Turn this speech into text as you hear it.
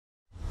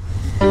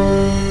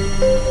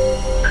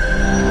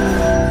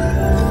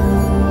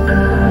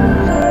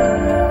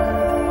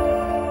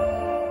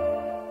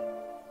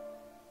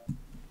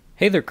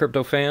Hey there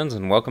crypto fans,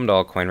 and welcome to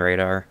Altcoin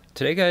Radar.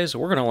 Today guys,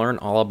 we're going to learn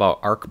all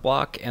about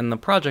Arcblock and the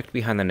project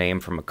behind the name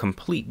from a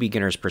complete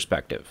beginner's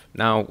perspective.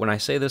 Now, when I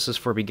say this is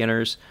for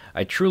beginners,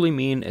 I truly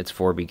mean it's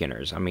for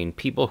beginners. I mean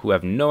people who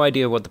have no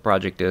idea what the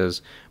project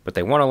is, but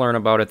they want to learn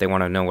about it, they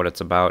want to know what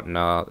it's about, and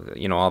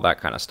all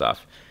that kind of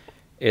stuff.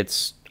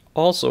 It's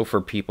also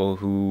for people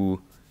who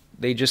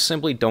they just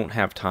simply don't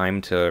have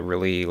time to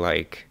really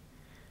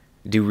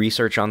do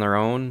research on their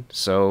own,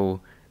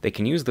 so they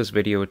can use this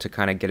video to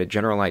kind of get a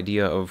general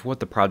idea of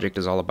what the project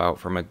is all about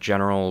from a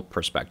general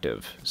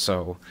perspective.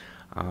 So,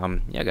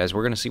 yeah guys,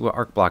 we're going to see what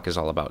Arcblock is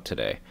all about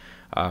today.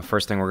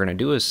 First thing we're going to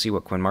do is see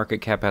what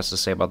CoinMarketCap has to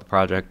say about the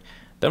project.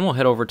 Then we'll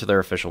head over to their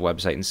official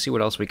website and see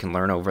what else we can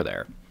learn over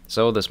there.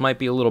 So this might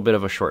be a little bit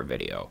of a short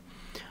video.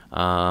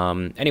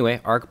 Anyway,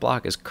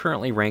 Arcblock is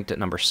currently ranked at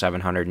number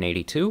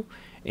 782,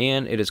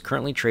 and it is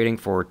currently trading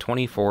for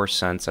 24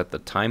 cents at the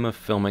time of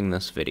filming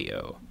this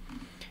video.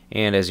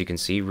 And as you can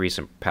see,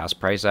 recent past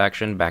price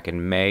action back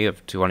in May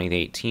of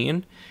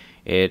 2018,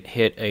 it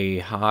hit a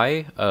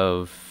high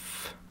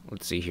of,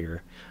 let's see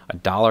here,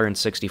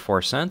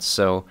 $1.64.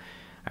 So,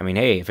 I mean,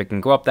 hey, if it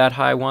can go up that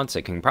high once,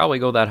 it can probably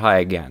go that high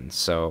again.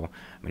 So,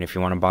 I mean, if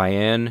you want to buy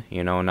in,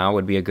 now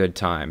would be a good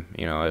time,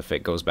 if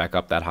it goes back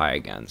up that high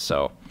again.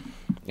 So,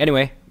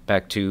 anyway,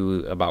 back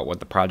to about what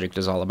the project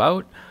is all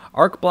about.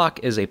 Arcblock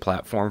is a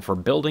platform for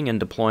building and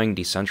deploying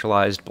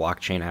decentralized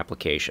blockchain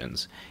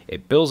applications.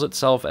 It bills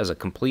itself as a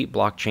complete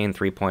Blockchain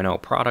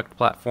 3.0 product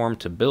platform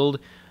to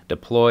build,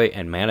 deploy,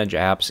 and manage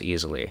apps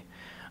easily.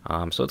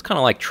 So it's kind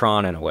of like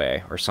Tron in a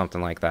way, or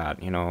something like that.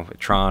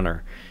 Tron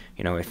or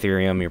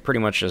Ethereum. You're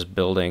pretty much just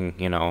building.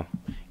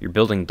 You're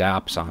building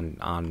dApps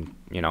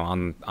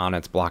on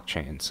its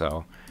blockchain.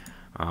 So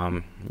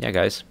yeah,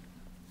 guys,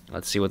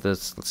 let's see what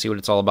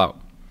it's all about.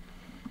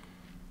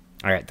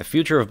 Alright, the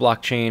future of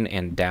blockchain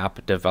and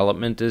dApp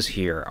development is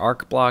here.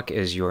 Arcblock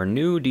is your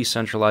new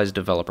decentralized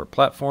developer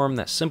platform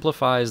that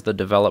simplifies the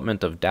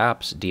development of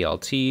dApps,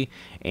 DLT,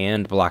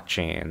 and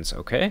blockchains.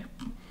 Okay?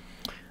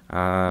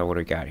 What do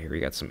we got here?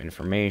 We got some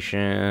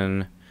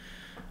information.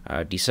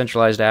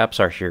 Decentralized apps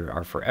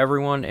are for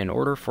everyone. In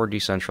order for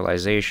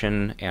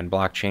decentralization and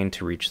blockchain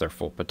to reach their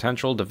full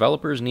potential,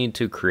 developers need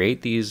to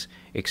create these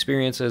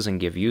experiences and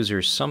give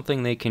users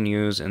something they can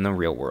use in the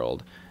real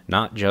world,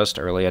 not just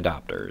early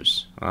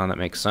adopters. That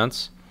makes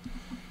sense.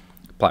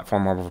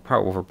 Platform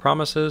over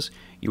promises.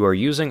 You are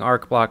using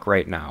Arcblock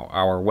right now.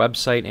 Our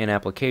website and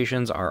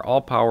applications are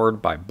all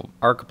powered by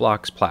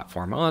Arcblock's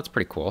platform. Oh, that's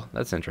pretty cool.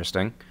 That's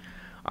interesting.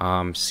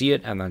 See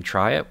it and then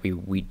try it.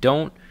 We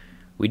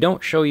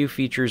don't show you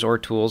features or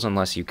tools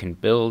unless you can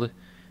build,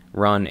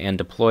 run, and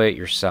deploy it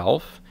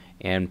yourself.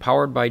 And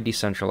powered by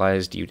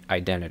decentralized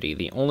identity,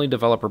 the only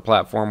developer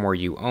platform where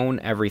you own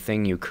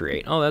everything you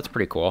create. Oh, that's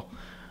pretty cool.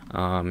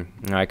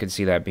 I could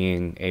see that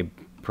being a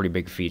pretty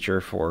big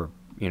feature for,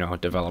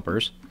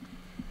 developers.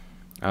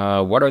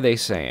 What are they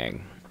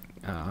saying?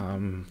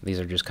 These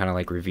are just kind of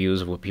like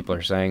reviews of what people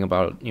are saying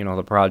about,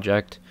 the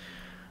project.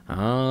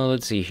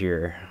 Let's see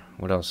here.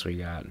 What else we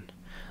got?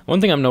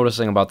 One thing I'm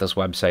noticing about this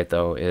website,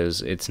 though,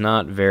 is it's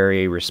not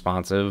very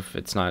responsive.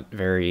 It's not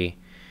very,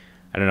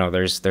 I don't know,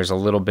 there's a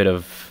little bit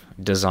of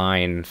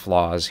design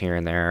flaws here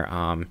and there.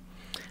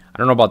 I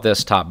don't know about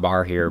this top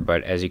bar here,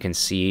 but as you can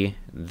see,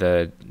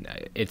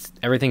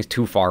 everything's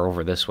too far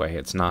over this way.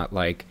 It's not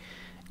like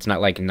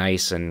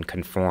nice and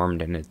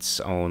conformed in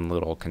its own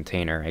little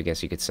container, I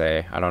guess you could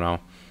say. I don't know.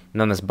 And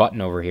then this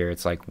button over here,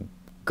 it's like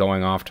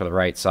going off to the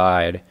right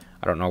side.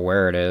 I don't know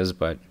where it is,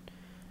 but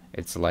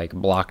it's like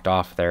blocked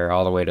off there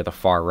all the way to the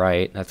far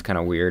right. That's kind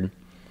of weird.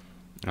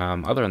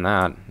 Other than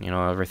that,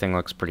 everything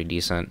looks pretty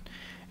decent.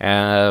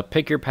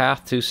 Pick your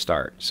path to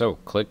start. So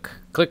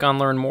click on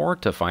Learn More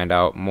to find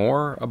out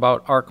more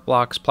about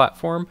Arcblock's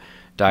platform.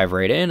 Dive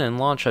right in and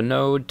launch a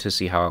node to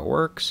see how it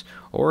works,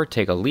 or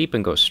take a leap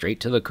and go straight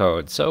to the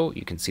code. So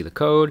you can see the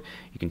code,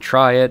 you can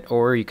try it,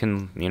 or you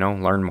can,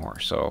 learn more.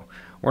 So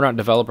we're not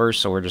developers,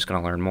 so we're just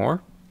going to learn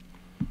more.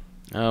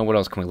 What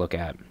else can we look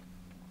at?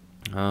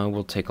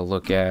 We'll take a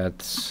look at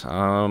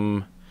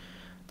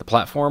the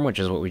platform, which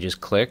is what we just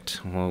clicked.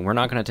 Well, we're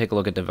not going to take a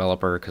look at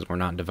developer because we're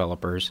not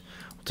developers.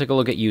 We'll take a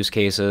look at use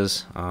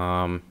cases.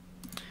 And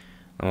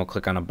we'll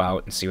click on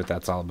About and see what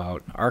that's all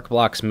about.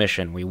 Arcblock's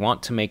mission. We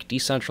want to make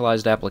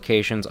decentralized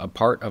applications a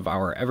part of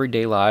our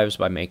everyday lives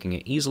by making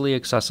it easily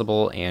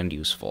accessible and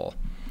useful.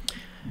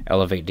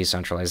 Elevate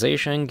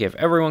decentralization. Give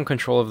everyone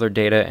control of their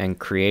data and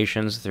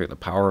creations through the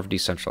power of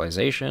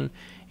decentralization.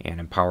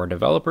 And empower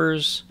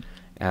developers.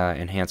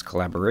 Enhance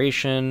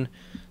collaboration.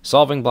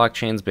 Solving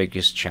blockchain's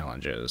biggest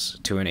challenges.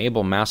 To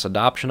enable mass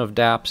adoption of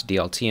dApps,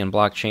 DLT, and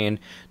blockchain,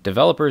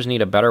 developers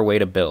need a better way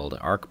to build.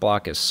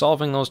 Arcblock is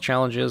solving those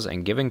challenges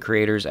and giving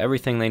creators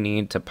everything they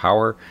need to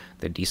power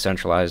the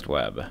decentralized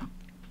web.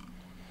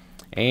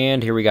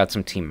 And here we got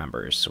some team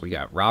members. So we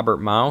got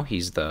Robert Mao,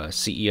 he's the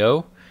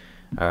CEO.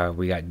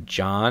 We got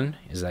John,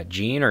 is that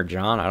Gene or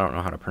John? I don't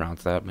know how to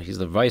pronounce that, but he's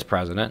the vice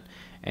president.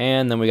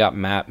 And then we got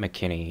Matt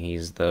McKinney,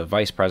 he's the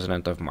vice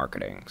president of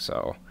marketing.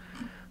 So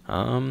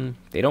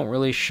They don't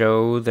really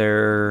show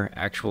their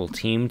actual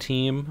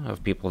team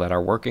of people that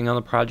are working on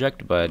the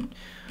project, but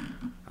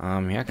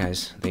yeah,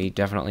 guys, they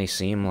definitely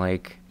seem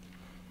like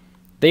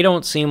they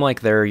don't seem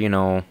like they're, you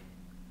know,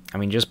 I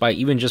mean, just by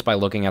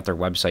looking at their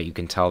website, you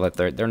can tell that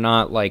they're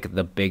not like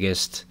the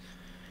biggest,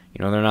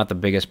 you know, they're not the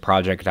biggest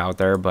project out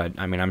there, but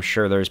I mean, I'm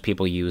sure there's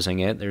people using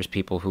it. There's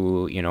people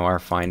who, you know, are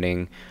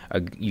finding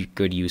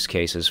good use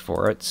cases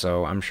for it.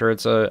 So I'm sure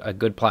it's a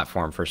good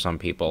platform for some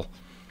people.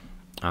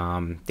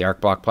 The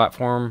Arcblock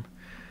platform,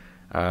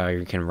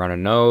 you can run a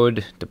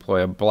node,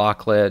 deploy a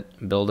blocklet,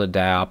 build a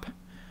dApp,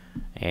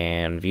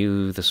 and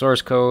view the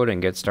source code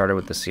and get started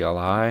with the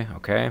CLI.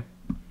 Okay.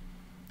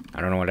 I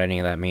don't know what any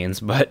of that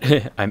means, but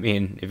I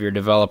mean, if you're a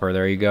developer,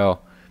 there you go.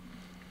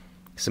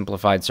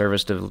 Simplified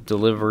service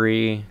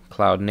delivery,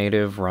 cloud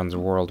native, runs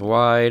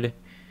worldwide,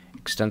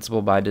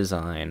 extensible by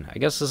design. I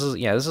guess this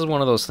is one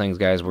of those things,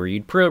 guys, where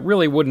you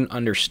really wouldn't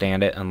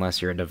understand it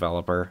unless you're a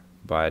developer.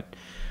 But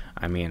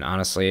I mean,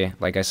 honestly,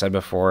 like I said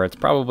before, it's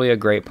probably a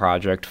great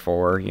project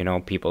for, you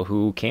know, people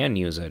who can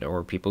use it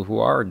or people who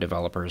are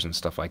developers and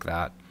stuff like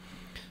that.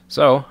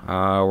 So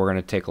we're going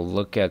to take a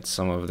look at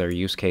some of their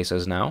use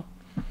cases now.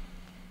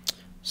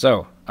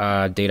 So,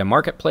 data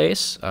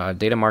marketplace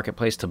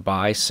to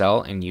buy,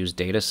 sell, and use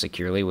data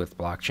securely with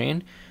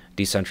blockchain,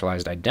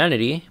 decentralized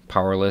identity,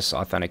 powerless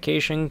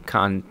authentication,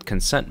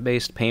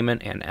 consent-based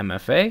payment, and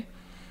MFA.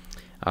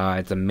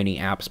 It's a mini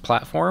apps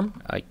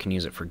platform. You can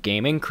use it for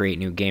gaming, create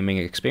new gaming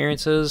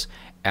experiences,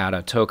 add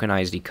a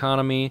tokenized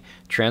economy,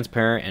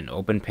 transparent and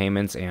open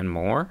payments, and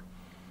more.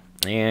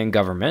 And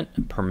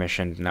government,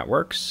 permissioned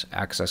networks,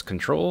 access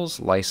controls,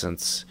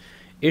 license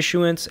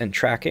issuance and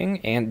tracking,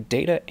 and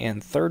data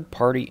and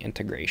third-party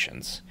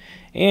integrations.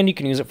 And you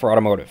can use it for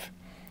automotive,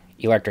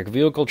 electric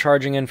vehicle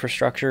charging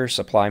infrastructure,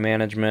 supply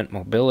management,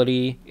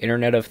 mobility,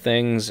 Internet of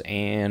Things,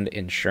 and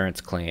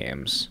insurance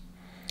claims.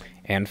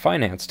 And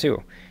finance,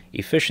 too.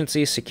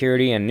 Efficiency,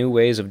 security, and new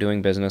ways of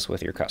doing business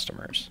with your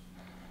customers.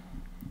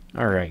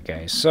 Alright,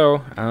 guys,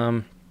 so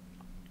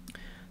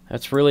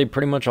that's really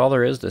pretty much all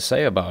there is to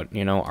say about,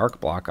 you know,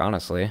 Arcblock,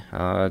 honestly.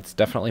 It's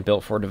definitely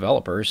built for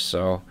developers,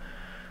 so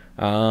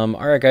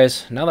alright,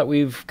 guys, now that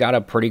we've got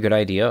a pretty good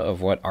idea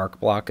of what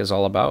Arcblock is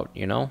all about,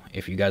 you know,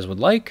 if you guys would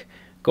like,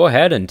 go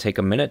ahead and take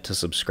a minute to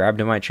subscribe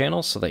to my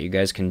channel so that you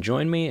guys can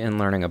join me in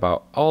learning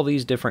about all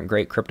these different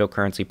great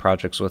cryptocurrency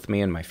projects with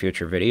me in my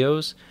future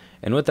videos.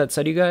 And with that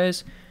said, you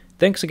guys,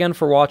 thanks again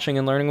for watching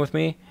and learning with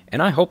me,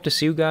 and I hope to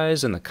see you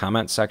guys in the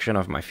comment section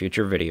of my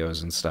future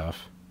videos and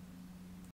stuff.